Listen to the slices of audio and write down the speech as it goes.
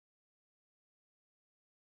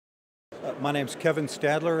My name's Kevin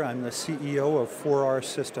Stadler. I'm the CEO of 4R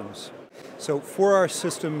Systems. So 4R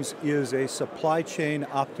Systems is a supply chain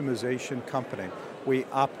optimization company. We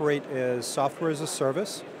operate as software as a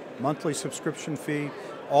service, monthly subscription fee.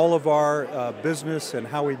 All of our business and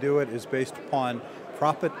how we do it is based upon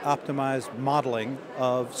profit optimized modeling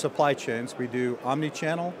of supply chains. We do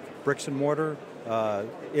omni-channel, bricks and mortar,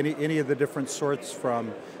 any of the different sorts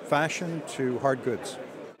from fashion to hard goods.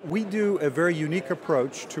 We do a very unique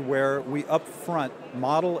approach to where we upfront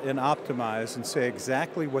model and optimize and say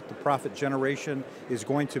exactly what the profit generation is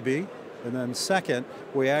going to be. And then second,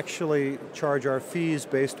 we actually charge our fees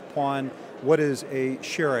based upon what is a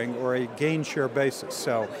sharing or a gain share basis.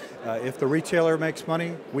 So if the retailer makes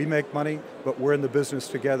money, we make money, but we're in the business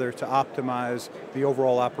together to optimize the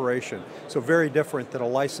overall operation. So very different than a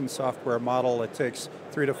licensed software model that takes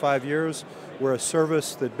 3 to 5 years. We're a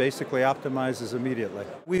service that basically optimizes immediately.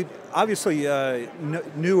 We obviously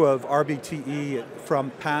knew of RBTE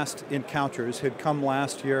from past encounters, had come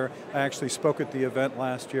last year. I actually spoke at the event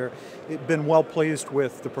last year. Been well pleased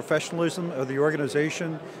with the professionalism of the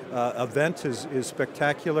organization. Event is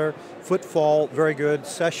spectacular. Footfall, very good.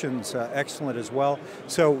 Sessions, excellent as well.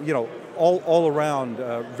 So, you know, all around,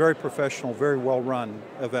 very professional, very well run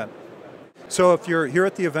event. So if you're here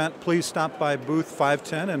at the event, please stop by booth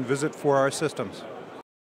 510 and visit 4R Systems.